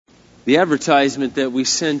The advertisement that we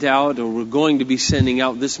sent out, or we're going to be sending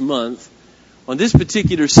out this month, on this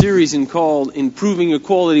particular series called Improving Your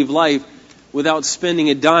Quality of Life Without Spending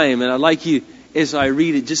a Dime. And I'd like you, as I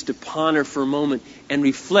read it, just to ponder for a moment and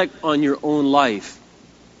reflect on your own life.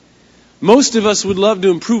 Most of us would love to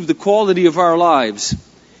improve the quality of our lives.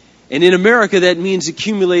 And in America, that means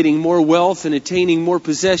accumulating more wealth and attaining more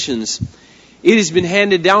possessions. It has been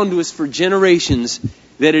handed down to us for generations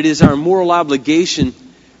that it is our moral obligation,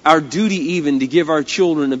 our duty even, to give our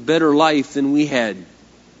children a better life than we had.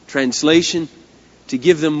 Translation, to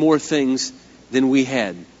give them more things than we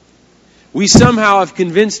had. We somehow have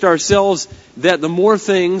convinced ourselves that the more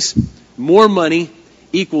things, more money,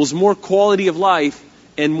 equals more quality of life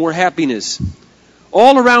and more happiness.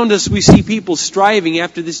 All around us we see people striving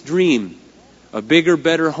after this dream. A bigger,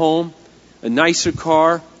 better home, a nicer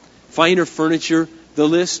car, finer furniture, the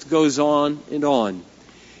list goes on and on.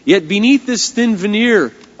 Yet beneath this thin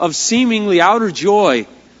veneer of seemingly outer joy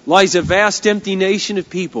lies a vast empty nation of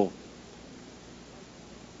people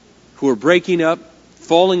who are breaking up,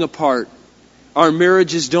 falling apart. Our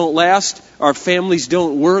marriages don't last, our families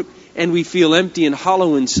don't work, and we feel empty and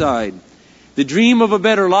hollow inside. The dream of a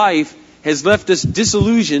better life has left us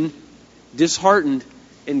disillusioned, disheartened,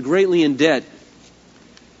 and greatly in debt.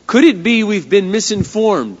 Could it be we've been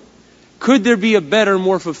misinformed? Could there be a better,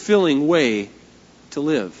 more fulfilling way to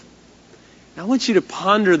live? Now, I want you to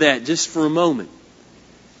ponder that just for a moment.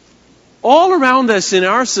 All around us in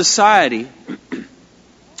our society,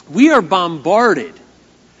 we are bombarded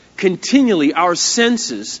continually, our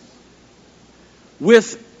senses,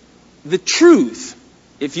 with the truth,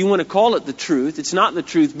 if you want to call it the truth. It's not the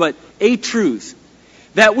truth, but a truth.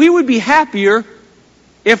 That we would be happier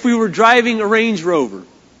if we were driving a Range Rover.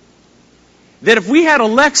 That if we had a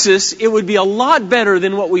Lexus, it would be a lot better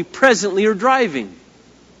than what we presently are driving.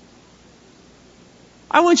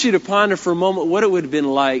 I want you to ponder for a moment what it would have been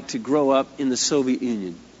like to grow up in the Soviet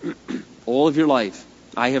Union all of your life.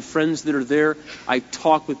 I have friends that are there. I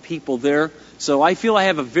talk with people there. So I feel I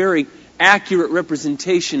have a very accurate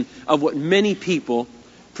representation of what many people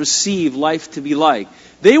perceive life to be like.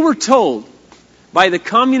 They were told by the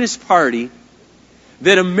Communist Party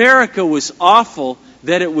that America was awful,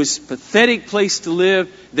 that it was a pathetic place to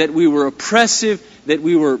live, that we were oppressive, that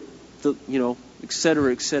we were, et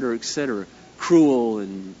cetera, et cetera, et cetera. Cruel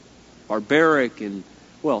and barbaric, and,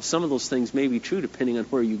 well, some of those things may be true depending on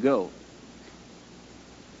where you go.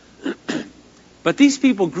 But these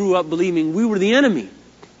people grew up believing we were the enemy.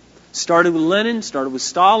 Started with Lenin, started with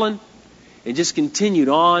Stalin, and just continued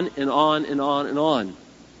on and on and on and on.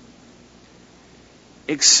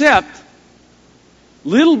 Except,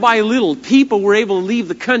 little by little, people were able to leave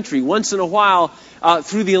the country once in a while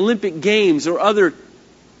through the Olympic Games or other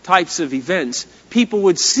types of events. People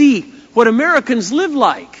would see what Americans live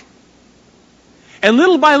like. And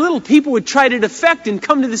little by little, people would try to defect and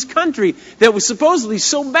come to this country that was supposedly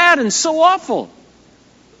so bad and so awful.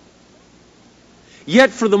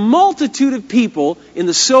 Yet for the multitude of people in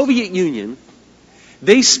the Soviet Union,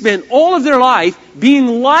 they spent all of their life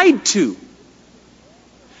being lied to.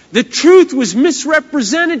 The truth was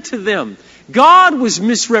misrepresented to them. God was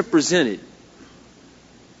misrepresented.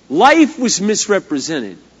 Life was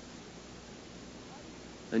misrepresented.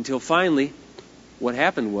 Until finally, what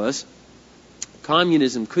happened was,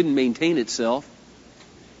 communism couldn't maintain itself,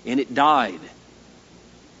 and it died.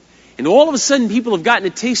 And all of a sudden, people have gotten a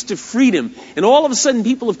taste of freedom. And all of a sudden,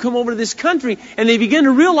 people have come over to this country, and they begin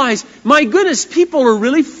to realize, my goodness, people are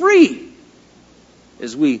really free.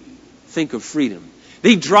 As we think of freedom.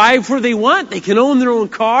 They drive where they want. They can own their own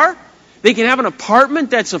car. They can have an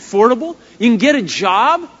apartment that's affordable. You can get a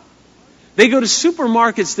job. They go to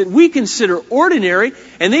supermarkets that we consider ordinary,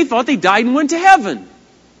 and they thought they died and went to heaven.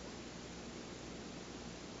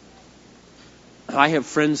 I have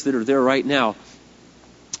friends that are there right now,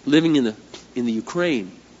 living in the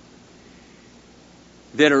Ukraine.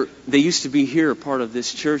 They used to be here, part of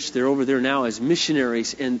this church. They're over there now as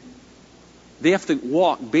missionaries, and they have to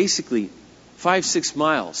walk basically 5-6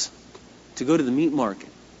 miles to go to the meat market.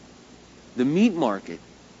 The meat market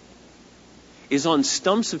is on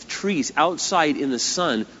stumps of trees outside in the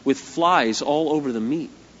sun with flies all over the meat.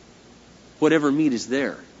 Whatever meat is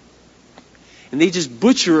there. And they just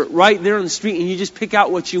butcher it right there on the street, and you just pick out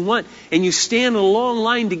what you want, and you stand in a long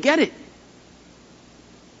line to get it.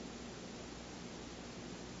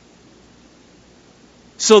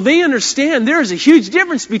 So they understand there is a huge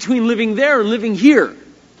difference between living there and living here.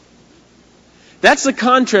 That's the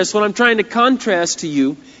contrast. What I'm trying to contrast to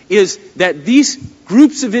you is that these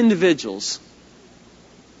groups of individuals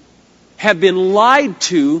have been lied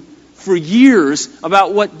to for years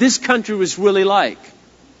about what this country was really like.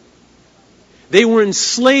 They were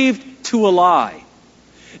enslaved to a lie.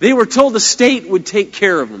 They were told the state would take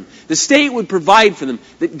care of them. The state would provide for them.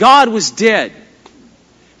 That God was dead.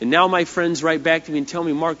 And now my friends write back to me and tell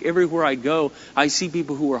me, Mark, everywhere I go, I see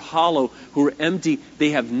people who are hollow, who are empty.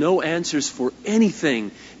 They have no answers for anything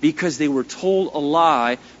because they were told a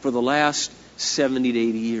lie for the last 70 to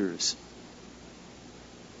 80 years.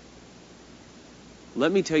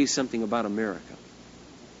 Let me tell you something about America.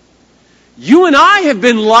 You and I have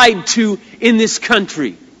been lied to in this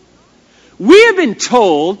country. We have been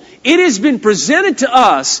told, it has been presented to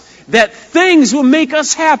us that things will make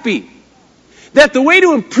us happy. That the way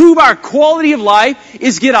to improve our quality of life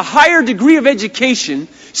is get a higher degree of education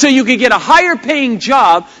so you can get a higher paying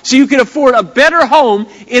job so you can afford a better home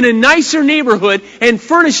in a nicer neighborhood and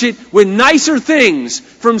furnish it with nicer things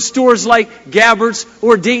from stores like Gabbert's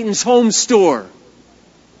or Dayton's Home Store.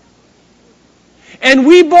 And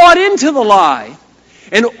we bought into the lie.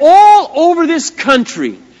 And all over this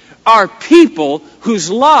country are people whose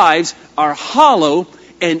lives are hollow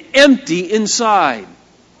and empty inside.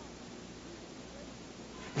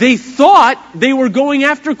 They thought they were going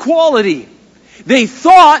after quality. They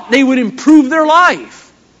thought they would improve their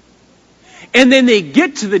life. And then they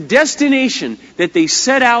get to the destination that they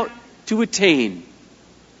set out to attain.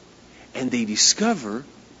 And they discover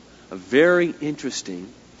a very interesting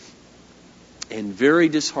and very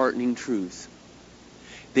disheartening truth.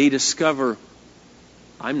 They discover,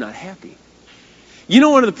 I'm not happy. You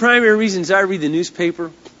know one of the primary reasons I read the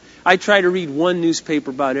newspaper? I try to read one newspaper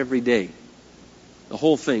about every day. The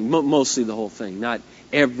whole thing, mostly the whole thing, not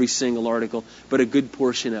every single article, but a good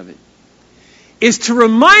portion of it, is to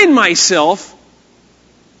remind myself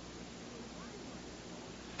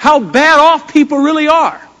how bad off people really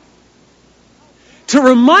are. To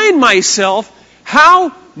remind myself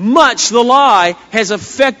how much the lie has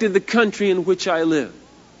affected the country in which I live.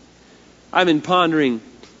 I've been pondering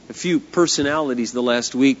a few personalities the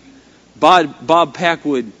last week. Bob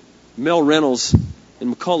Packwood, Mel Reynolds, and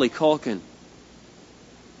Macaulay Culkin.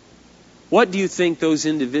 What do you think those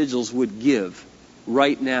individuals would give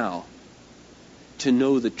right now to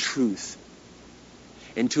know the truth?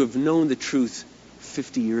 And to have known the truth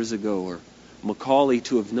 50 years ago, or Macaulay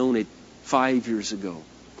to have known it 5 years ago.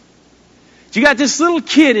 You got this little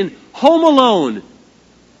kid in Home Alone.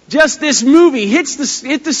 Just this movie hits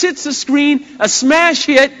the screen, a smash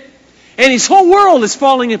hit, and his whole world is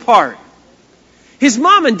falling apart. His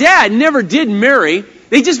mom and dad never did marry.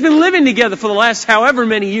 They've just been living together for the last however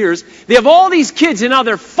many years. They have all these kids, and now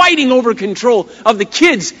they're fighting over control of the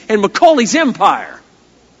kids and Macaulay's empire.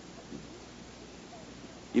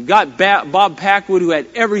 You've got Bob Packwood, who had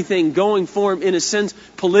everything going for him, in a sense,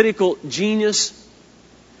 political genius,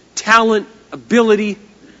 talent, ability,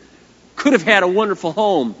 could have had a wonderful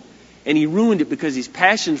home. And he ruined it because his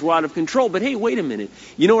passions were out of control. But hey, wait a minute.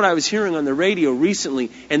 You know what I was hearing on the radio recently?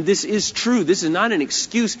 And this is true. This is not an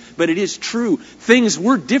excuse, but it is true. Things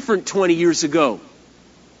were different 20 years ago.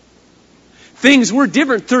 Things were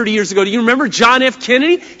different 30 years ago. Do you remember John F.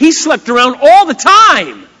 Kennedy? He slept around all the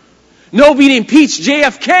time. Nobody impeached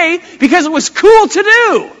JFK because it was cool to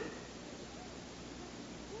do.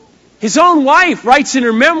 His own wife writes in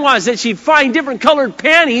her memoirs that she'd find different colored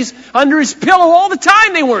panties under his pillow all the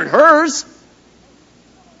time. They weren't hers.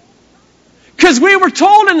 Because we were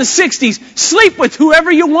told in the 60s, sleep with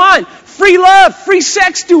whoever you want. Free love, free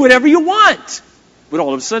sex, do whatever you want. But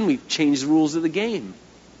all of a sudden we've changed the rules of the game.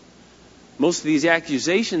 Most of these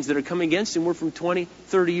accusations that are coming against him were from 20,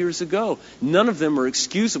 30 years ago. None of them are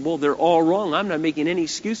excusable. They're all wrong. I'm not making any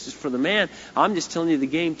excuses for the man. I'm just telling you the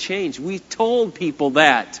game changed. We told people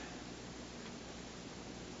that.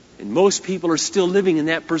 And most people are still living in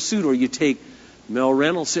that pursuit. Or you take Mel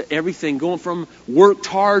Reynolds, everything going from worked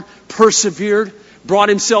hard, persevered, brought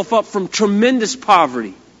himself up from tremendous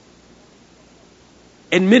poverty,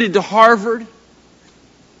 admitted to Harvard,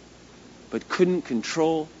 but couldn't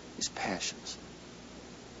control his passions.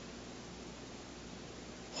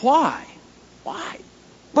 Why? Why?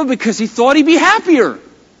 But because he thought he'd be happier.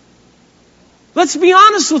 Let's be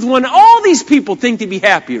honest with one. All these people think they'd be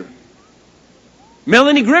happier.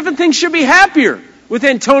 Melanie Griffin thinks she'll be happier with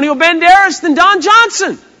Antonio Banderas than Don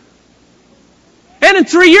Johnson. And in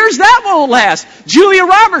 3 years, that won't last. Julia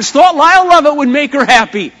Roberts thought Lyle Lovett would make her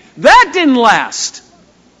happy. That didn't last.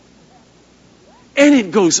 And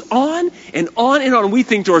it goes on and on and on. We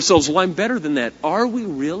think to ourselves, well, I'm better than that. Are we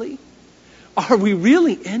really? Are we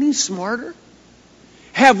really any smarter?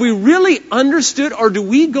 Have we really understood, or do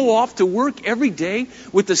we go off to work every day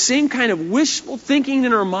with the same kind of wishful thinking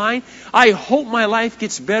in our mind? I hope my life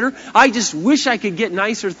gets better. I just wish I could get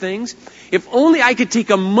nicer things. If only I could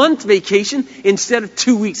take a month vacation instead of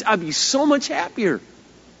 2 weeks, I'd be so much happier.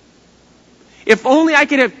 If only I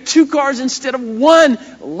could have 2 cars instead of 1,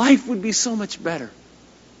 life would be so much better.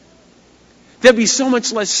 There'd be so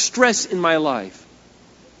much less stress in my life.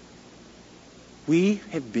 We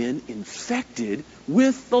have been infected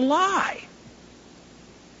with the lie.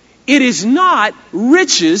 It is not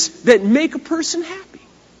riches that make a person happy.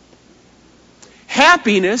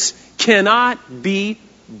 Happiness cannot be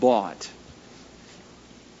bought.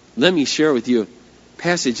 Let me share with you a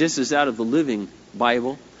passage. This is out of the Living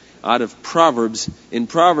Bible, out of Proverbs. In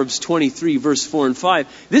Proverbs 23, verse 4 and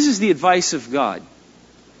 5, this is the advice of God.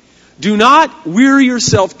 Do not weary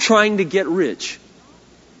yourself trying to get rich.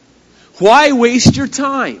 Why waste your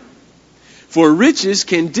time? For riches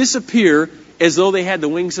can disappear as though they had the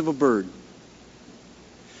wings of a bird.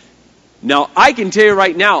 Now, I can tell you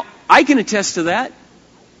right now, I can attest to that.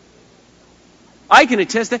 I can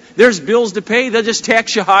attest that. There's bills to pay. They'll just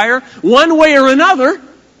tax you higher. One way or another,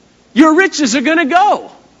 your riches are going to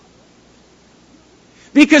go.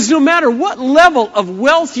 Because no matter what level of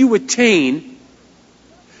wealth you attain,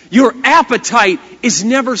 your appetite is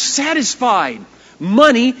never satisfied.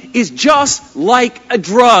 Money is just like a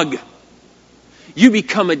drug. You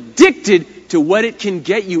become addicted to what it can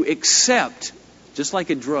get you, except, just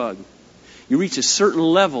like a drug, you reach a certain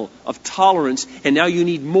level of tolerance, and now you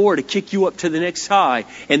need more to kick you up to the next high.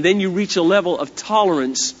 And then you reach a level of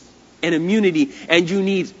tolerance and immunity, and you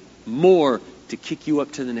need more to kick you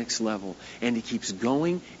up to the next level. And it keeps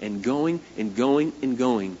going and going and going and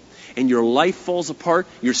going. And your life falls apart,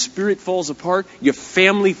 your spirit falls apart, your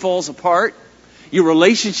family falls apart, your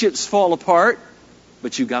relationships fall apart,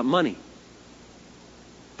 but you got money.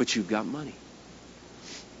 But you've got money.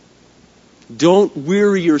 Don't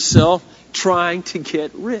weary yourself trying to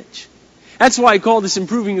get rich. That's why I call this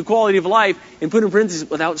improving the quality of life and put in parentheses,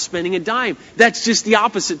 without spending a dime. That's just the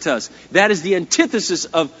opposite to us. That is the antithesis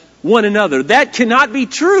of one another. That cannot be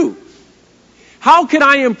true. How can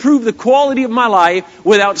I improve the quality of my life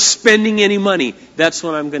without spending any money? That's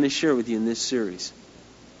what I'm going to share with you in this series.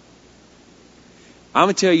 I'm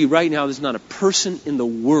going to tell you right now, there's not a person in the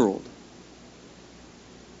world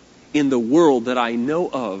that I know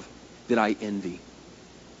of that I envy.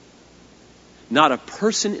 Not a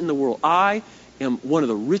person in the world. I am one of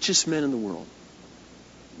the richest men in the world.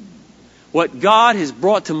 What God has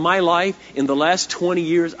brought to my life in the last 20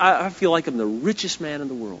 years, I feel like I'm the richest man in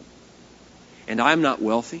the world. And I'm not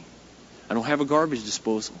wealthy. I don't have a garbage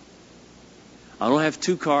disposal. I don't have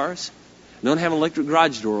 2 cars. I don't have an electric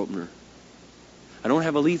garage door opener. I don't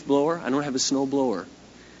have a leaf blower. I don't have a snow blower.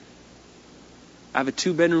 I have a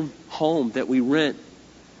 2-bedroom home that we rent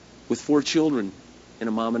with 4 children and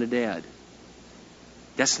a mom and a dad.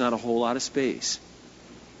 That's not a whole lot of space.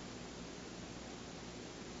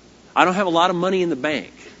 I don't have a lot of money in the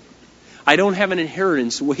bank. I don't have an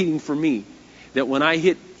inheritance waiting for me that when I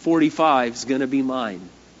hit 45 is going to be mine.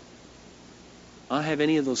 I don't have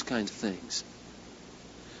any of those kinds of things.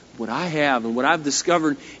 What I have and what I've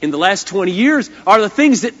discovered in the last 20 years are the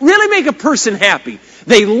things that really make a person happy.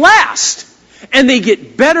 They last, and they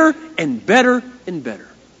get better and better and better.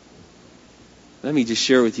 Let me just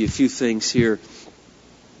share with you a few things here.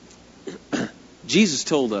 Jesus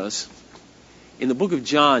told us in the book of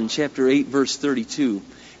John, chapter 8, verse 32,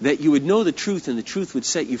 that you would know the truth and the truth would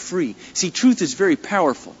set you free. See, truth is very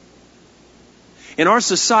powerful. In our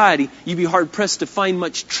society, you'd be hard-pressed to find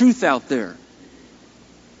much truth out there.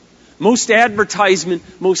 Most advertisement,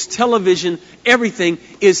 most television, everything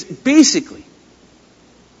is basically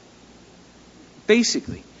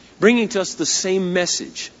bringing to us the same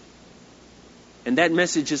message. And that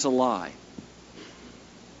message is a lie.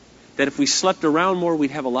 That if we slept around more, we'd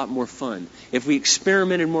have a lot more fun. If we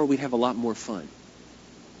experimented more, we'd have a lot more fun.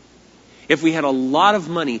 If we had a lot of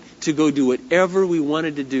money to go do whatever we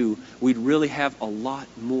wanted to do, we'd really have a lot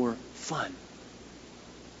more fun.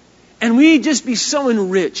 And we'd just be so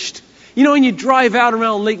enriched. You know, when you drive out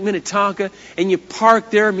around Lake Minnetonka and you park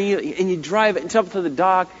there and you drive it up to the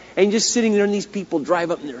dock and you're just sitting there and these people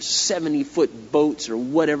drive up in their 70-foot boats or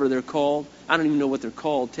whatever they're called. I don't even know what they're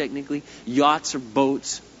called technically. Yachts or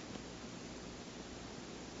boats.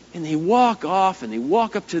 And they walk off and they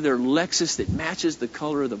walk up to their Lexus that matches the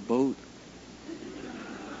color of the boat.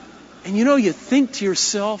 And you know, you think to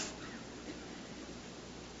yourself,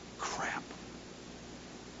 crap.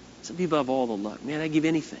 Some people have all the luck. Man, I'd give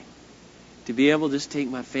anything to be able to just take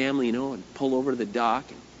my family, and pull over to the dock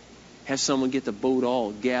and have someone get the boat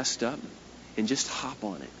all gassed up, and just hop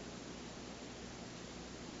on it.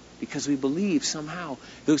 Because we believe somehow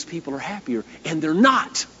those people are happier, and they're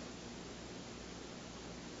not.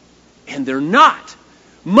 And they're not.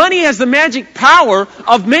 Money has the magic power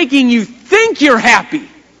of making you think you're happy.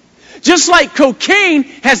 Just like cocaine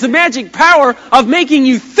has the magic power of making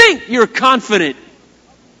you think you're confident.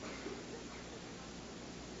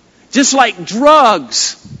 Just like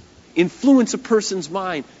drugs influence a person's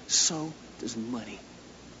mind, so does money.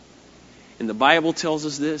 And the Bible tells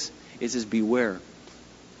us this. It says, beware.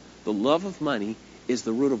 The love of money is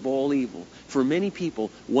the root of all evil. For many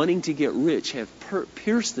people, wanting to get rich have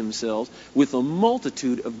pierced themselves with a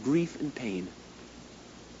multitude of grief and pain.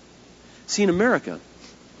 See, in America,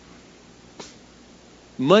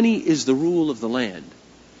 money is the rule of the land.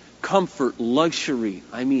 Comfort, luxury.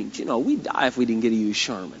 I mean, we'd die if we didn't get to use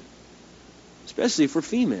Charmin. Especially if we're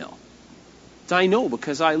female. I know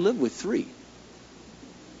because I live with 3.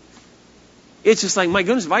 It's just like, my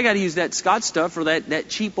goodness, if I got to use that Scott stuff or that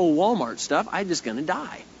cheap old Walmart stuff, I'm just going to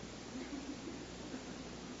die.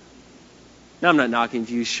 Now, I'm not knocking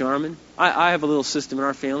if you use Charmin. I have a little system in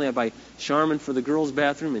our family. I buy Charmin for the girls'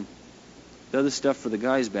 bathroom and the other stuff for the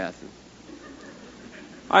guys' bathroom.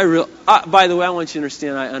 By the way, I want you to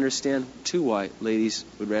understand, I understand, too, why ladies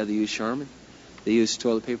would rather use Charmin. They use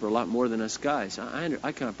toilet paper a lot more than us guys.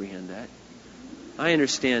 I comprehend that. I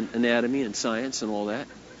understand anatomy and science and all that.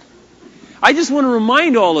 I just want to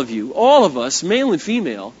remind all of you, all of us, male and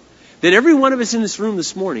female, that every one of us in this room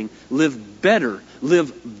this morning live better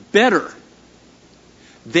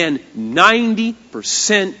than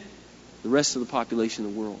 90% the rest of the population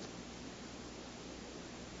of the world.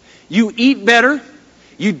 You eat better,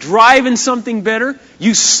 you drive in something better,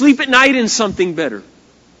 you sleep at night in something better.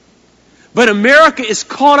 But America is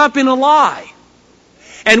caught up in a lie.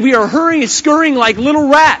 And we are hurrying and scurrying like little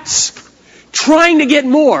rats, trying to get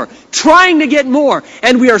more.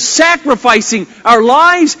 And we are sacrificing our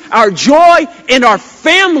lives, our joy, and our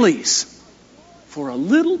families for a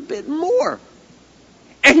little bit more.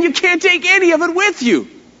 And you can't take any of it with you.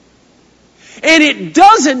 And it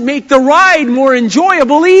doesn't make the ride more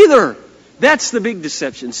enjoyable either. That's the big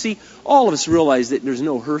deception. See, all of us realize that there's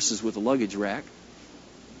no hearses with a luggage rack.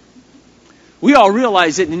 We all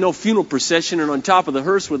realize that in no funeral procession, and on top of the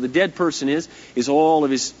hearse where the dead person is all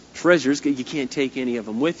of his treasures. You can't take any of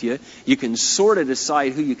them with you. You can sort of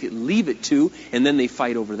decide who you can leave it to, and then they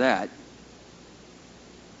fight over that.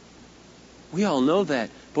 We all know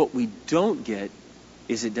that. But what we don't get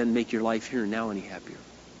is it doesn't make your life here and now any happier.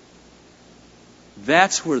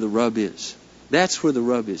 That's where the rub is. That's where the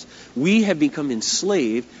rub is. We have become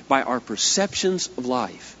enslaved by our perceptions of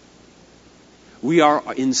life. We are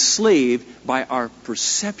enslaved by our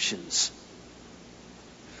perceptions.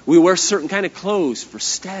 We wear certain kind of clothes for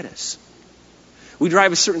status. We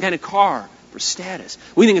drive a certain kind of car for status.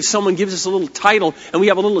 We think if someone gives us a little title and we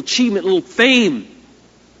have a little achievement, a little fame,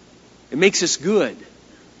 it makes us good.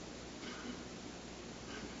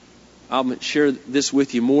 I'll share this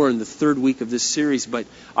with you more in the 3rd week of this series, but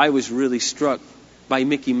I was really struck by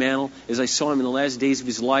Mickey Mantle as I saw him in the last days of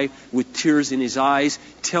his life with tears in his eyes,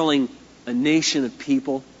 telling a nation of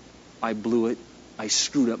people, I blew it. I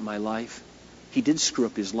screwed up my life. He did screw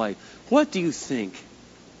up his life. What do you think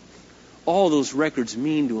all those records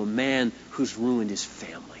mean to a man who's ruined his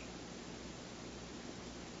family?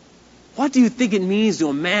 What do you think it means to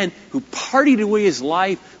a man who partied away his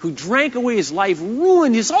life, who drank away his life,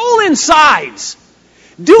 ruined his whole insides,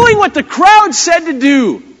 doing what the crowd said to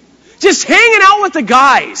do, just hanging out with the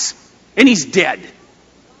guys, and he's dead?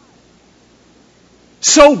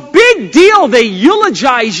 So big deal they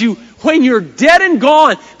eulogize you when you're dead and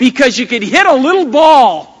gone because you could hit a little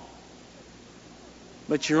ball.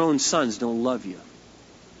 But your own sons don't love you.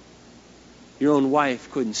 Your own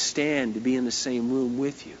wife couldn't stand to be in the same room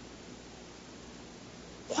with you.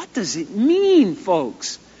 What does it mean,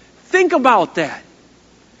 folks? Think about that.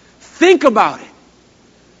 Think about it.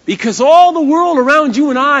 Because all the world around you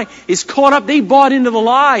and I is caught up. They bought into the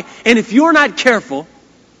lie. And if you're not careful,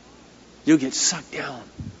 you'll get sucked down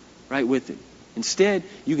right with it. Instead,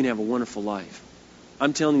 you can have a wonderful life.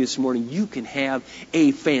 I'm telling you this morning, you can have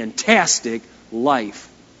a fantastic life.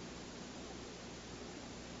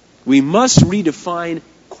 We must redefine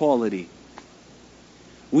quality.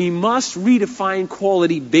 We must redefine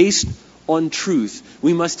quality based on truth.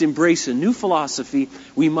 We must embrace a new philosophy.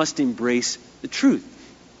 We must embrace the truth.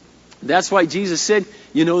 That's why Jesus said,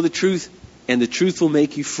 you know the truth, and the truth will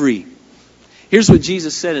make you free. Here's what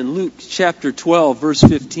Jesus said in Luke chapter 12, verse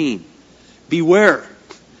 15. Beware.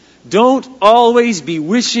 Don't always be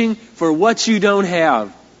wishing for what you don't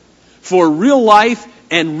have. For real life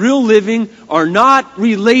and real living are not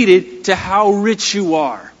related to how rich you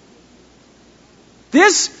are.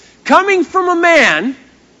 This coming from a man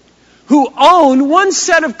who owned one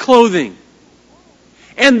set of clothing.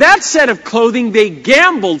 And that set of clothing they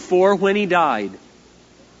gambled for when he died.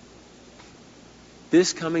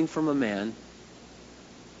 This coming from a man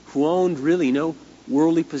who owned really no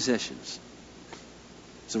worldly possessions.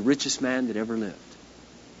 He's the richest man that ever lived.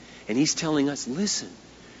 And he's telling us, listen,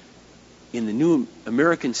 in the New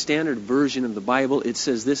American Standard Version of the Bible, it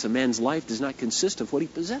says this: a man's life does not consist of what he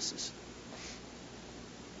possesses.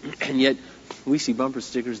 And yet, we see bumper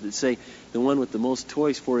stickers that say, the one with the most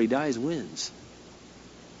toys before he dies wins.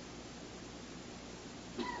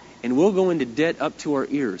 And we'll go into debt up to our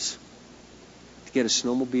ears to get a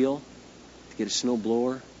snowmobile, to get a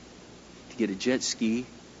snowblower, to get a jet ski,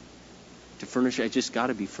 to furnish. It just got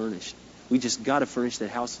to be furnished. We just got to furnish that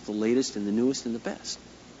house with the latest and the newest and the best.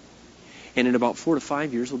 And in about 4 to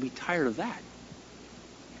 5 years, we'll be tired of that.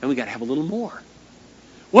 And we got to have a little more.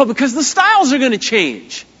 Well, because the styles are going to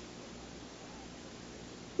change.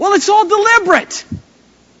 Well, it's all deliberate.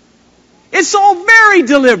 It's all very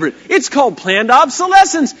deliberate. It's called planned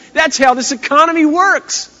obsolescence. That's how this economy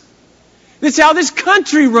works. That's how this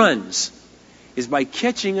country runs, is by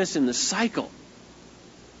catching us in the cycle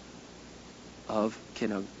of,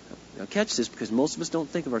 now catch this, because most of us don't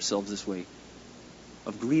think of ourselves this way,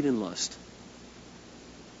 of greed and lust.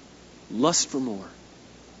 Lust for more.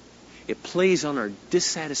 It plays on our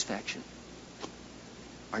dissatisfaction.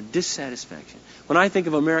 Our dissatisfaction. When I think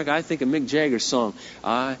of America, I think of Mick Jagger's song,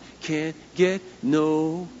 I can't get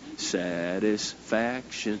no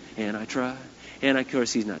satisfaction, and I try. And of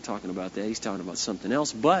course, he's not talking about that. He's talking about something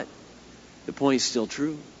else, but the point is still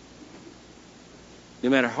true. No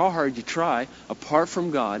matter how hard you try, apart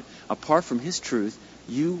from God, apart from His truth,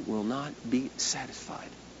 you will not be satisfied.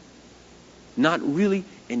 Not really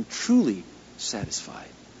and truly satisfied.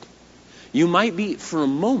 You might be for a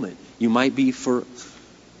moment. You might be for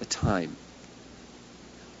a time.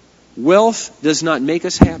 Wealth does not make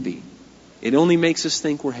us happy. It only makes us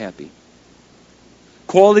think we're happy.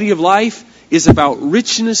 Quality of life is about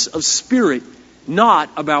richness of spirit, not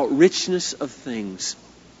about richness of things.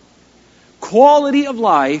 Quality of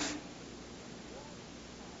life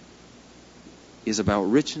is about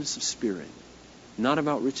richness of spirit, not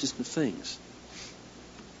about richness of things.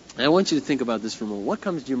 And I want you to think about this for a moment. What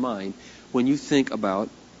comes to your mind when you think about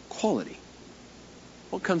quality?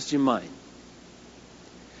 What comes to your mind?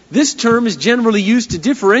 This term is generally used to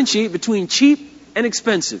differentiate between cheap and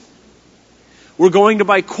expensive. We're going to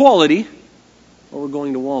buy quality, or we're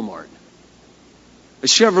going to Walmart. A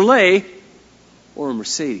Chevrolet or a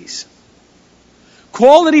Mercedes.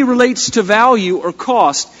 Quality relates to value or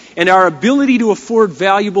cost and our ability to afford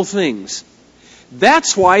valuable things.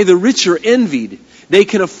 That's why the rich are envied. They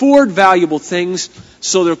can afford valuable things,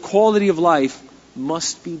 so their quality of life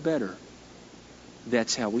must be better.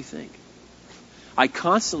 That's how we think. I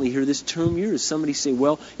constantly hear this term used. Somebody say,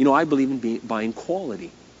 well, I believe in buying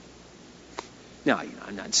quality. Now,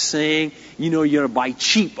 I'm not saying, you're going to buy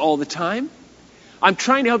cheap all the time. I'm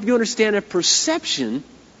trying to help you understand a perception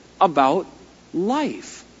about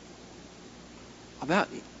life.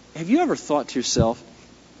 Have you ever thought to yourself,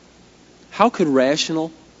 how could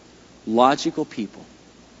rational, logical people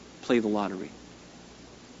play the lottery?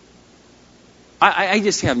 I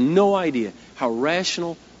just have no idea how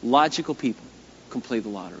rational, logical people can play the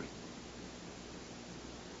lottery.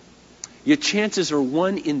 Your chances are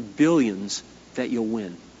 1 in billions that you'll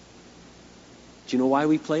win. Do you know why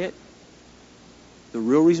we play it? The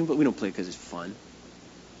real reason, but we don't play it because it's fun.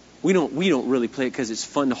 We don't really play it because it's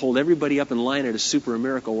fun to hold everybody up in line at a Super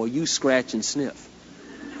America while you scratch and sniff.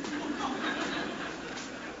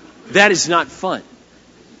 That is not fun.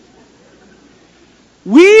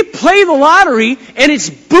 We play the lottery, and it's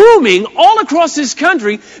booming all across this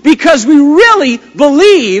country because we really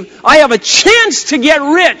believe I have a chance to get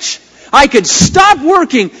rich. I could stop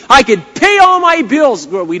working. I could pay all my bills.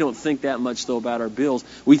 Well, we don't think that much, though, about our bills.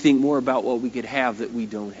 We think more about what we could have that we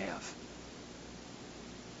don't have.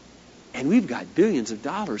 And we've got billions of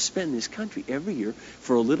dollars spent in this country every year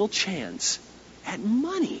for a little chance at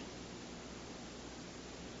money.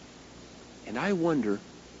 And I wonder,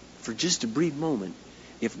 for just a brief moment,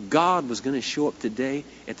 if God was going to show up today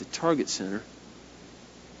at the Target Center,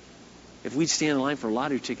 if we'd stand in line for a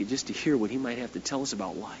lottery ticket just to hear what He might have to tell us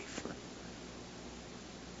about life.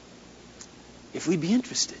 If we'd be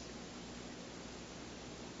interested.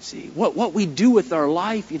 See, what we do with our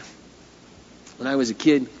life, when I was a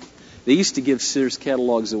kid, they used to give Sears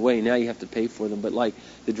catalogs away. Now you have to pay for them. But like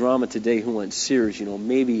the drama today, Who Wants Sears?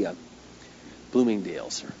 Maybe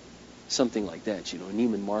Bloomingdale's or Something like that,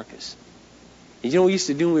 Neiman Marcus. And you know what we used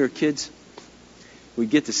to do when we were kids? We'd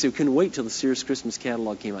get to see, we couldn't wait till the Sears Christmas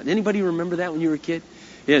catalog came out. Anybody remember that when you were a kid?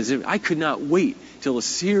 Yes, I could not wait till the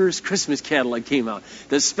Sears Christmas catalog came out.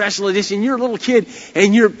 The special edition, you're a little kid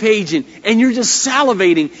and you're paging and you're just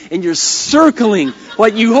salivating and you're circling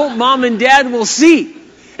what you hope mom and dad will see.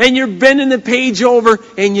 And you're bending the page over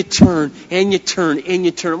and you turn and you turn and you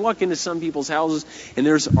turn. Walk into some people's houses and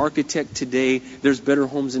there's Architect Today, there's Better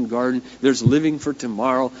Homes and Garden, there's Living for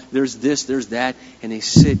Tomorrow, there's this, there's that. And they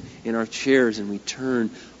sit in our chairs and we turn.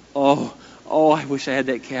 Oh, I wish I had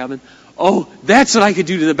that cabin. Oh, that's what I could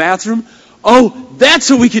do to the bathroom. Oh, that's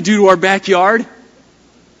what we could do to our backyard.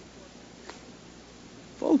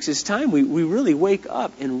 Folks, it's time we really wake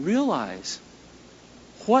up and realize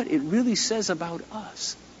what it really says about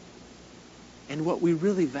us and what we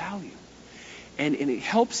really value. And it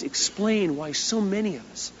helps explain why so many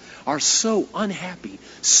of us are so unhappy,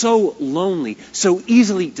 so lonely, so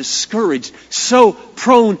easily discouraged, so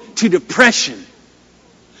prone to depression,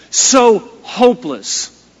 so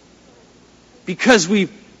hopeless. Because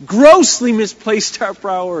we've grossly misplaced our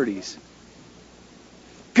priorities.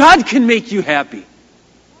 God can make you happy.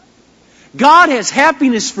 God has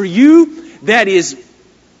happiness for you that is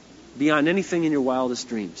beyond anything in your wildest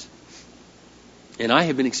dreams. And I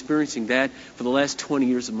have been experiencing that for the last 20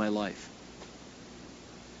 years of my life.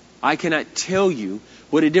 I cannot tell you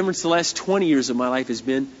what a difference the last 20 years of my life has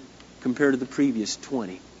been compared to the previous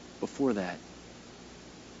 20 before that.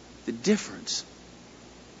 The difference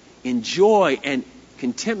in joy and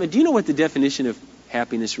contentment. Do you know what the definition of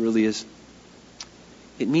happiness really is?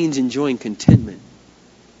 It means enjoying contentment.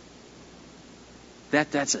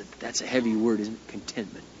 That's a heavy word, isn't it?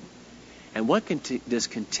 Contentment. And what does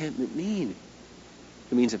contentment mean?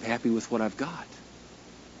 It means I'm happy with what I've got.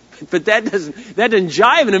 But that doesn't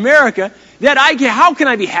jive in America. How can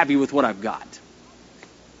I be happy with what I've got?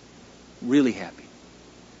 Really happy.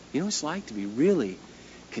 You know what it's like to be really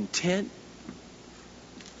content?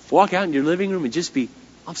 Walk out in your living room and just be,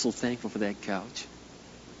 I'm so thankful for that couch.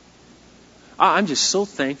 I'm just so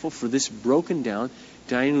thankful for this broken down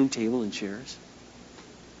dining room table and chairs.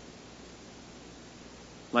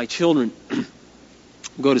 My children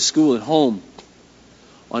go to school at home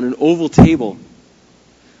on an oval table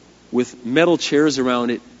with metal chairs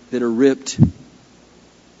around it that are ripped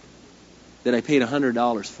that I paid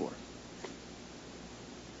 $100 for.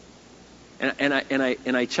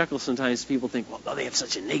 And I chuckle sometimes. People think, well, they have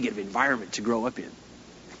such a negative environment to grow up in.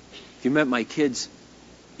 If you met my kids,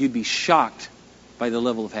 you'd be shocked by the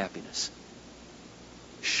level of happiness.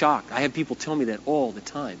 Shocked. I have people tell me that all the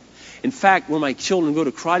time. In fact, when my children go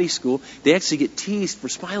to karate school, they actually get teased for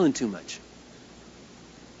smiling too much.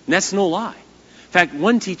 And that's no lie. In fact,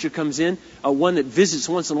 one teacher comes in, one that visits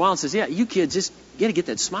once in a while, and says, yeah, you kids just got to get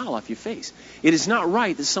that smile off your face. It is not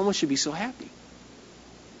right that someone should be so happy.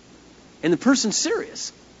 And the person's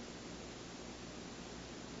serious.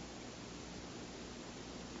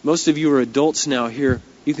 Most of you are adults now here.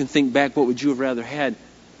 You can think back, what would you have rather had?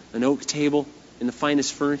 An oak table and the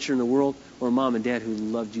finest furniture in the world, or a mom and dad who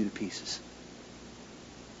loved you to pieces?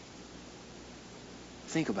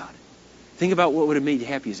 Think about it. Think about what would have made you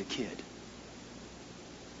happy as a kid.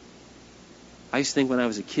 I used to think when I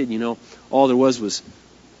was a kid, all there was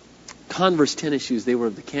Converse tennis shoes. They were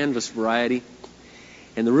of the canvas variety.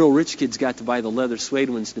 And the real rich kids got to buy the leather suede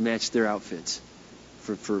ones to match their outfits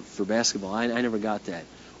for basketball. I never got that.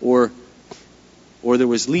 Or there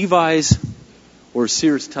was Levi's or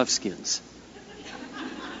Sears Toughskins.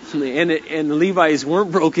 And the Levi's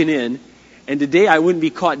weren't broken in. And today I wouldn't be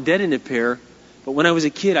caught dead in a pair. But when I was a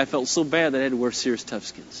kid, I felt so bad that I had to wear Sears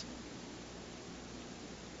Toughskins.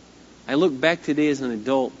 I look back today as an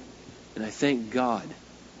adult, and I thank God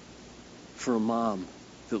for a mom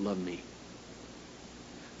that loved me.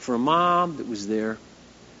 For a mom that was there,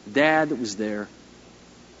 dad that was there,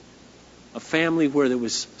 a family where there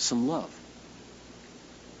was some love.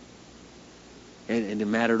 And it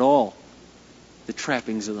mattered all, the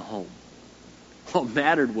trappings of the home. What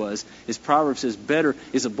mattered was, as Proverbs says, better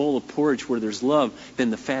is a bowl of porridge where there's love than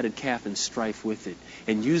the fatted calf and strife with it.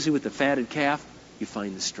 And usually with the fatted calf, you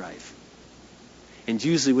find the strife. And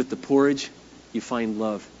usually with the porridge, you find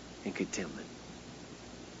love and contentment.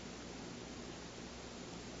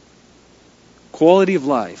 Quality of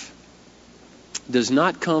life does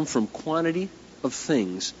not come from quantity of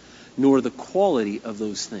things, nor the quality of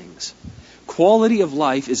those things. Quality of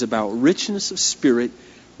life is about richness of spirit,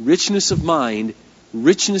 richness of mind,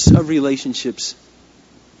 richness of relationships,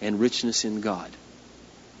 and richness in God.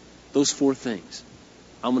 Those four things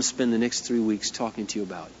I'm going to spend the next 3 weeks talking to you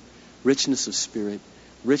about. Richness of spirit,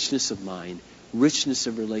 richness of mind, richness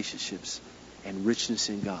of relationships, and richness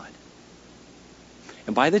in God.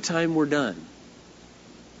 And by the time we're done,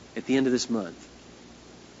 at the end of this month,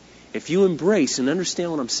 if you embrace and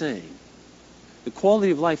understand what I'm saying, the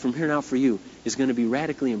quality of life from here on out for you is going to be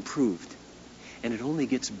radically improved. And it only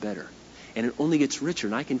gets better. And it only gets richer.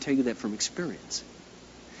 And I can tell you that from experience.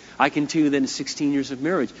 I can tell you that in 16 years of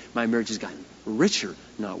marriage, my marriage has gotten richer,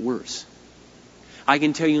 not worse. I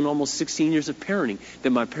can tell you in almost 16 years of parenting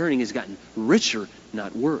that my parenting has gotten richer,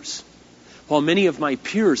 not worse. While many of my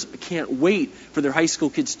peers can't wait for their high school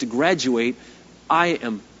kids to graduate, I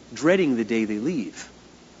am dreading the day they leave.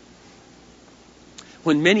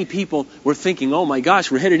 When many people were thinking, oh my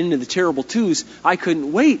gosh, we're headed into the terrible twos, I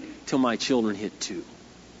couldn't wait till my children hit 2.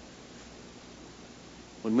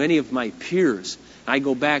 When many of my peers, I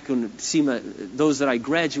go back and see those that I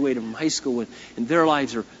graduated from high school with, and their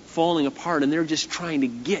lives are falling apart, and they're just trying to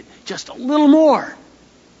get just a little more.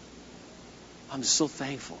 I'm so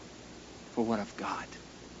thankful for what I've got.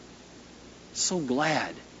 So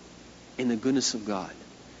glad in the goodness of God.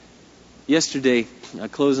 Yesterday,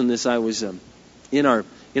 closing this, I was in our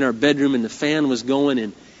bedroom, and the fan was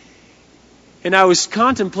going, and I was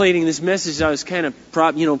contemplating this message. I was kind of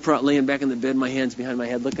laying back in the bed, my hands behind my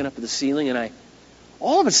head, looking up at the ceiling, and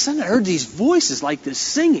all of a sudden I heard these voices like this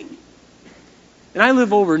singing. And I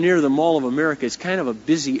live over near the Mall of America. It's kind of a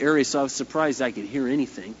busy area, so I was surprised I could hear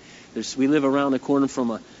anything. We live around the corner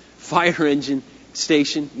from a fire engine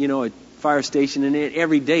station, a fire station, and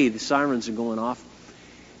every day the sirens are going off.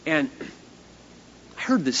 And I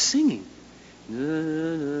heard this singing. Na,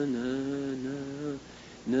 na, na, na,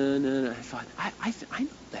 na, na, na. I thought, I know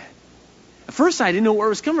that. At first I didn't know where it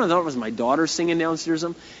was coming. I thought it was my daughter singing downstairs.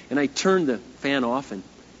 And I turned the fan off, and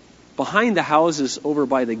behind the houses over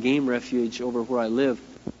by the game refuge over where I live,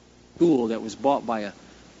 a school that was bought by a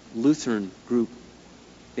Lutheran group.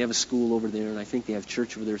 They have a school over there, and I think they have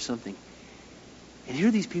church over there or something. And here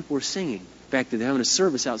these people were singing. In fact, they're having a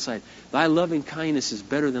service outside. Thy loving kindness is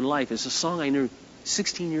better than life. It's a song I knew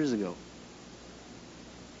 16 years ago.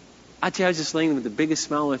 I tell you, I was just laying with the biggest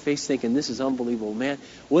smile on my face thinking, this is unbelievable. Man,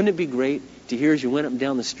 wouldn't it be great to hear as you went up and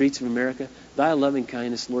down the streets of America, thy loving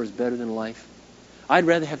kindness, Lord, is better than life. I'd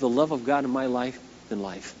rather have the love of God in my life than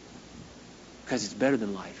life. Because it's better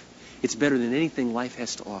than life. It's better than anything life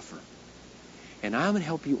has to offer. And I'm going to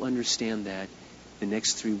help you understand that the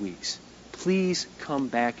next 3 weeks. Please come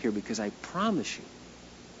back here, because I promise you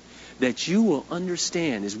that you will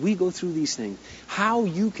understand as we go through these things how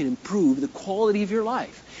you can improve the quality of your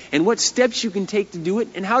life and what steps you can take to do it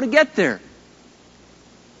and how to get there.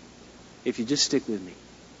 If you just stick with me.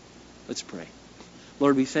 Let's pray.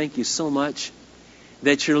 Lord, we thank you so much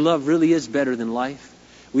that your love really is better than life.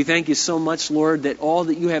 We thank you so much, Lord, that all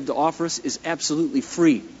that you have to offer us is absolutely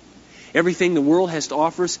free. Everything the world has to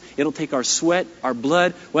offer us, it'll take our sweat, our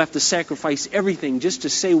blood. We'll have to sacrifice everything just to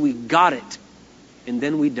say we got it. And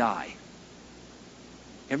then we die.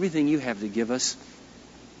 Everything you have to give us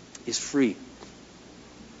is free.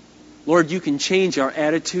 Lord, you can change our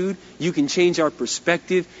attitude. You can change our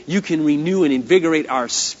perspective. You can renew and invigorate our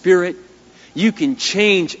spirit. You can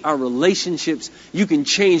change our relationships. You can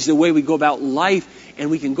change the way we go about life.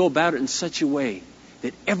 And we can go about it in such a way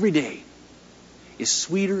that every day is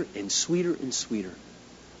sweeter and sweeter and sweeter.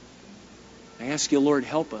 I ask you, Lord,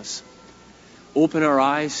 help us. Open our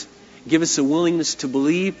eyes. Give us a willingness to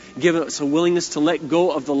believe. Give us a willingness to let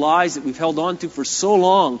go of the lies that we've held on to for so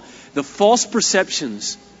long. The false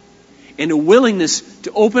perceptions. And a willingness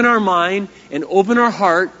to open our mind and open our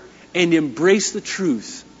heart and embrace the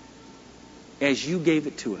truth as you gave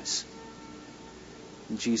it to us.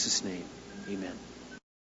 In Jesus' name, amen.